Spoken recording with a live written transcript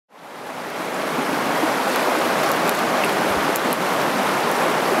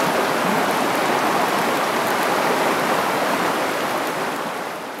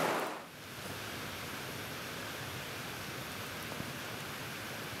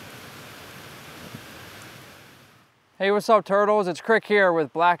Hey, what's up, turtles? It's Krik here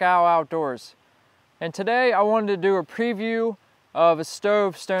with Black Owl Outdoors. And today I wanted to do a preview of a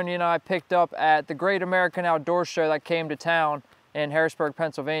stove Stony and I picked up at the Great American Outdoor Show that came to town in Harrisburg,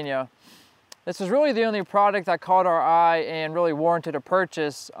 Pennsylvania. This is really the only product that caught our eye and really warranted a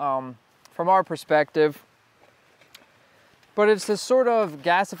purchase from our perspective. But it's this sort of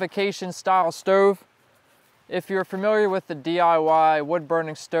gasification style stove. If you're familiar with the DIY wood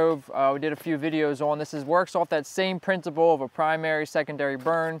burning stove, we did a few videos on this. Works off that same principle of a primary, secondary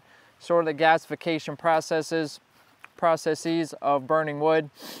burn, sort of the gasification processes of burning wood.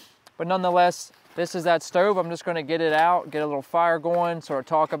 But nonetheless, this is that stove. I'm just going to get it out, get a little fire going, sort of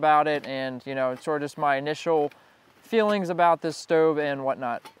talk about it, and sort of just my initial feelings about this stove and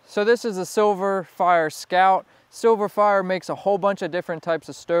whatnot. So this is a SilverFire Scout. SilverFire makes a whole bunch of different types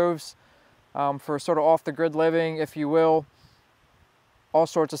of stoves. For sort of off-the-grid living, if you will, all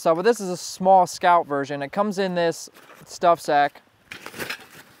sorts of stuff. But this is a small Scout version. It comes in this stuff sack.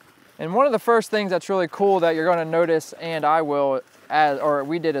 And one of the first things that's really cool that you're going to notice, and I will, or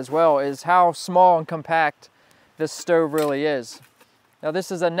we did as well, is how small and compact this stove really is. Now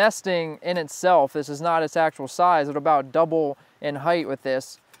this is a nesting in itself. This is not its actual size. It'll about double in height with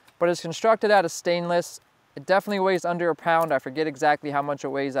this. But it's constructed out of stainless. It definitely weighs under a pound. I forget exactly how much it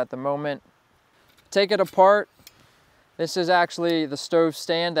weighs at the moment. Take it apart. This is actually the stove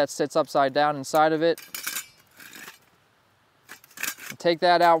stand that sits upside down inside of it. Take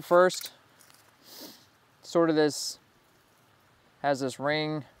that out first. Sort of this has this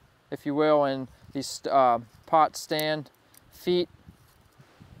ring, if you will, and these pot stand feet.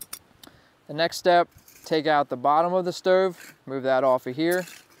 The next step, take out the bottom of the stove, move that off of here.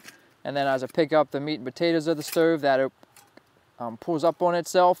 And then as I pick up the meat and potatoes of the stove, that pulls up on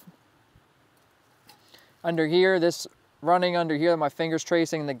itself. Under here, this running under here, my finger's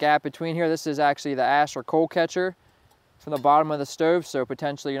tracing the gap between here. This is actually the ash or coal catcher from the bottom of the stove. So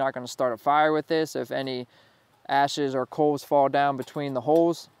potentially you're not going to start a fire with this if any ashes or coals fall down between the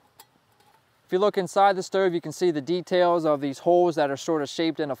holes. If you look inside the stove, you can see the details of these holes that are sort of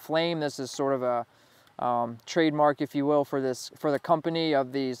shaped in a flame. This is sort of a trademark, if you will, for the company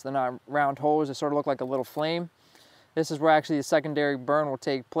of these. They're not round holes. They sort of look like a little flame. This is where actually the secondary burn will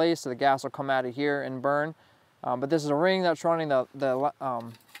take place, so the gas will come out of here and burn. But this is a ring that's running the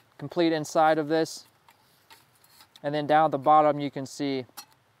complete inside of this. And then down at the bottom you can see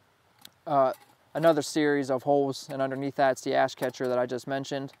another series of holes, and underneath that's the ash catcher that I just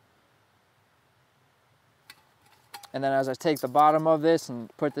mentioned. And then as I take the bottom of this and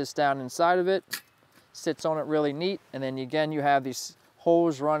put this down inside of it, sits on it really neat. And then again you have these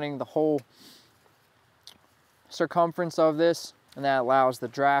holes running the whole circumference of this, and that allows the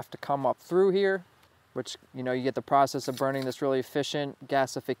draft to come up through here, which you get the process of burning this really efficient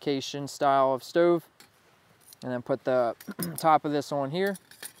gasification style of stove. And then put the top of this on here. And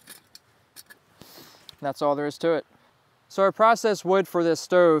that's all there is to it. So I processed wood for this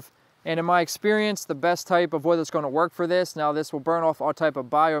stove, and in my experience the best type of wood that's going to work for this, now this will burn off all type of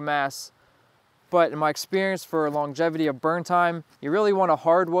biomass, but in my experience for longevity of burn time, you really want a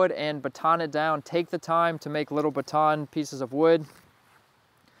hardwood and baton it down. Take the time to make little baton pieces of wood.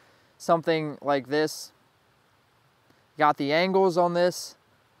 Something like this. Got the angles on this.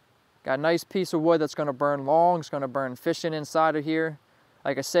 Got a nice piece of wood that's going to burn long. It's going to burn efficient inside of here.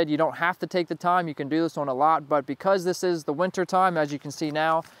 Like I said, you don't have to take the time. You can do this on a lot, but because this is the winter time, as you can see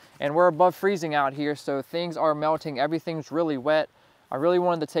now, and we're above freezing out here, so things are melting. Everything's really wet. I really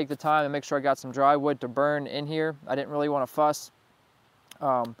wanted to take the time and make sure I got some dry wood to burn in here. I didn't really want to fuss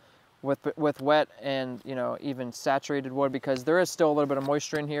with wet and even saturated wood, because there is still a little bit of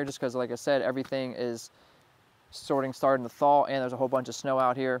moisture in here, just because, like I said, everything is starting to thaw, and there's a whole bunch of snow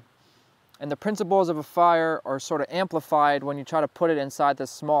out here. And the principles of a fire are sort of amplified when you try to put it inside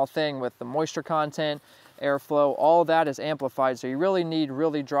this small thing with the moisture content, airflow, all that is amplified. So you really need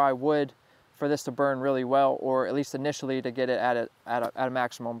really dry wood for this to burn really well, or at least initially to get it at a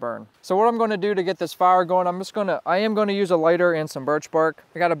maximum burn. So what I'm going to do to get this fire going, I am going to use a lighter and some birch bark.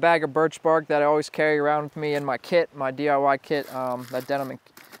 I got a bag of birch bark that I always carry around with me in my kit, my DIY kit, that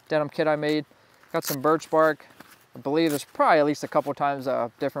denim kit I made. Got some birch bark. I believe there's probably at least a couple times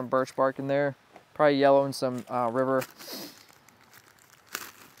different birch bark in there. Probably yellow and some river.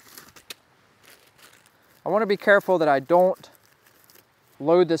 I want to be careful that I don't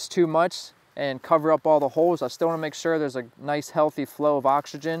load this too much and cover up all the holes. I still want to make sure there's a nice healthy flow of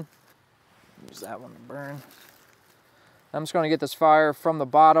oxygen. Use that one to burn. I'm just going to get this fire from the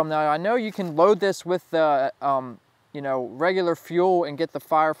bottom. Now I know you can load this with the regular fuel and get the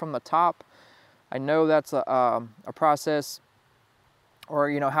fire from the top. I know that's a process or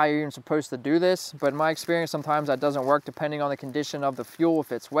you know how you're even supposed to do this, but in my experience sometimes that doesn't work depending on the condition of the fuel.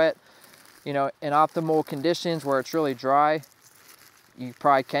 If it's wet, you know, in optimal conditions where it's really dry, you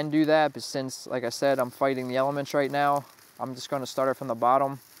probably can do that, but since, like I said, I'm fighting the elements right now, I'm just going to start it from the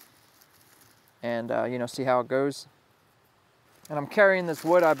bottom and you know, see how it goes. And I'm carrying this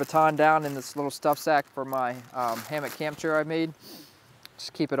wood I batoned down in this little stuff sack for my hammock camp chair I made.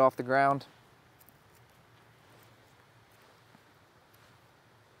 Just keep it off the ground.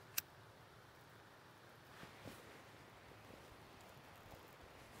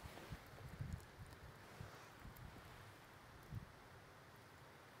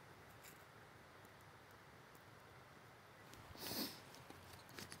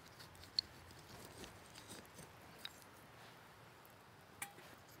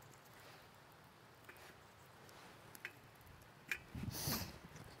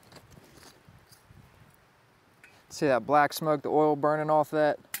 See that black smoke, the oil burning off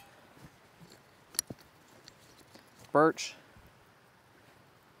that birch?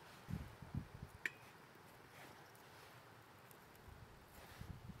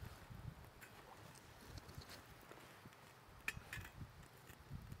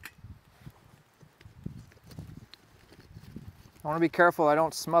 I want to be careful I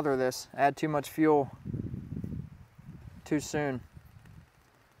don't smother this, add too much fuel too soon.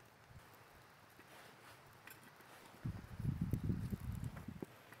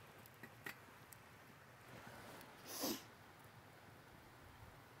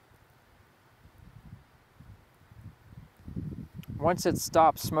 Once it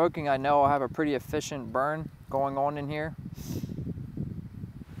stops smoking, I know I'll have a pretty efficient burn going on in here.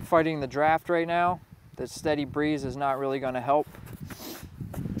 Fighting the draft right now, the steady breeze is not really going to help.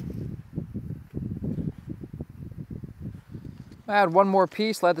 I add one more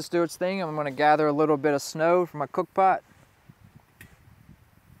piece, let this do its thing. I'm going to gather a little bit of snow from my cook pot.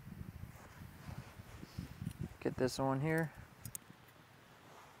 Get this on here.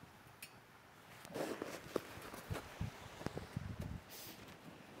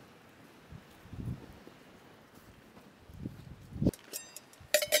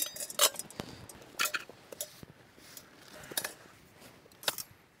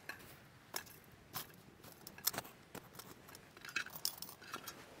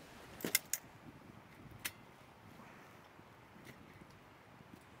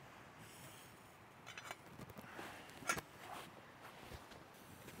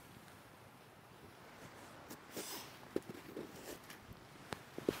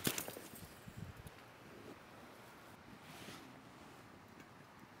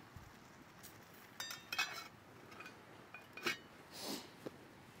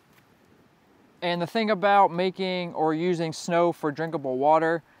 And the thing about making or using snow for drinkable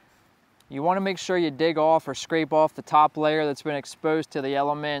water, you want to make sure you dig off or scrape off the top layer that's been exposed to the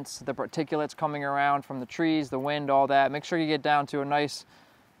elements, the particulates coming around from the trees, the wind, all that. Make sure you get down to a nice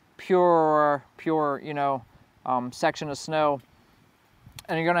pure, you know, section of snow.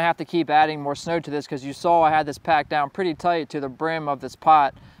 And you're going to have to keep adding more snow to this because you saw I had this packed down pretty tight to the brim of this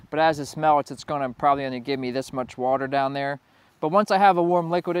pot. But as this melts, it's going to probably only give me this much water down there. But once I have a warm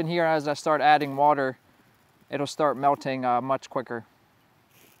liquid in here, as I start adding water, it'll start melting much quicker.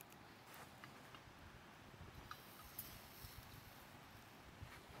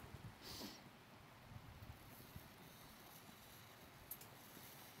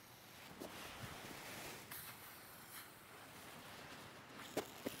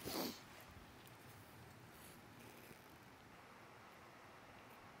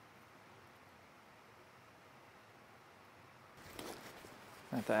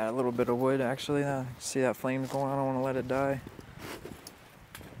 I have to add a little bit of wood actually. See that flame's going, I don't want to let it die.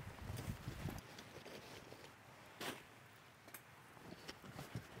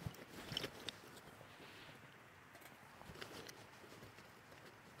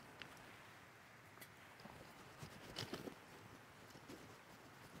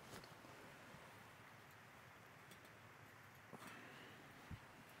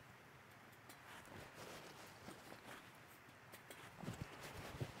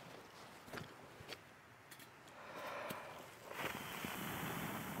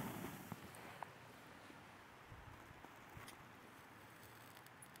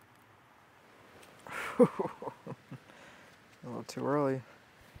 A little too early.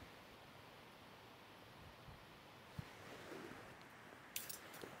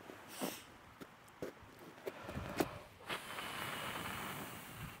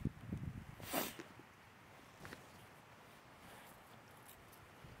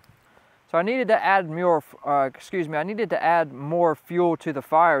 So I needed to add more, I needed to add more fuel to the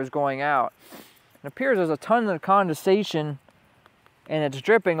fires going out. It appears there's a ton of condensation and it's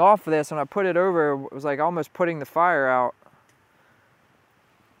dripping off of this. When I put it over, it was like almost putting the fire out.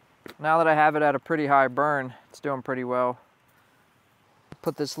 Now that I have it at a pretty high burn, it's doing pretty well.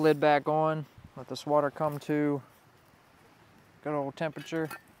 Put this lid back on, let this water come to good old temperature.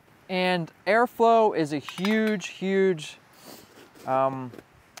 And airflow is a huge,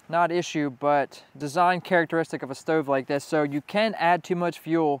 not issue, but design characteristic of a stove like this. So you can add too much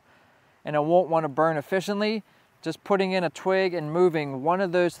fuel and it won't want to burn efficiently. Just putting in a twig and moving one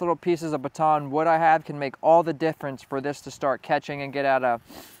of those little pieces of baton wood I have can make all the difference for this to start catching and get out a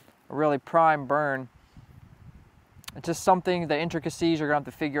really prime burn. It's just something, the intricacies you're going to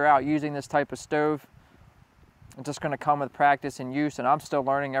have to figure out using this type of stove. It's just going to come with practice and use, and I'm still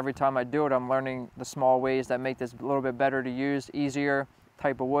learning. Every time I do it, I'm learning the small ways that make this a little bit better to use, easier,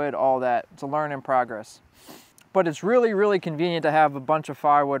 type of wood, all that. It's a learn in progress. But it's really convenient to have a bunch of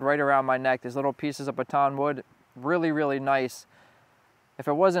firewood right around my neck. These little pieces of baton wood, really nice. If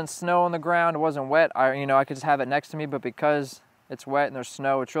it wasn't snow on the ground, it wasn't wet, I could just have it next to me, but because it's wet and there's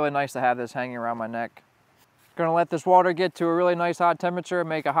snow, it's really nice to have this hanging around my neck. Gonna let this water get to a really nice hot temperature,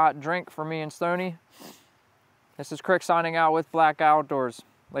 make a hot drink for me and Stony. This is Krik signing out with Black Outdoors.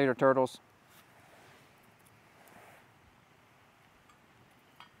 Later, turtles.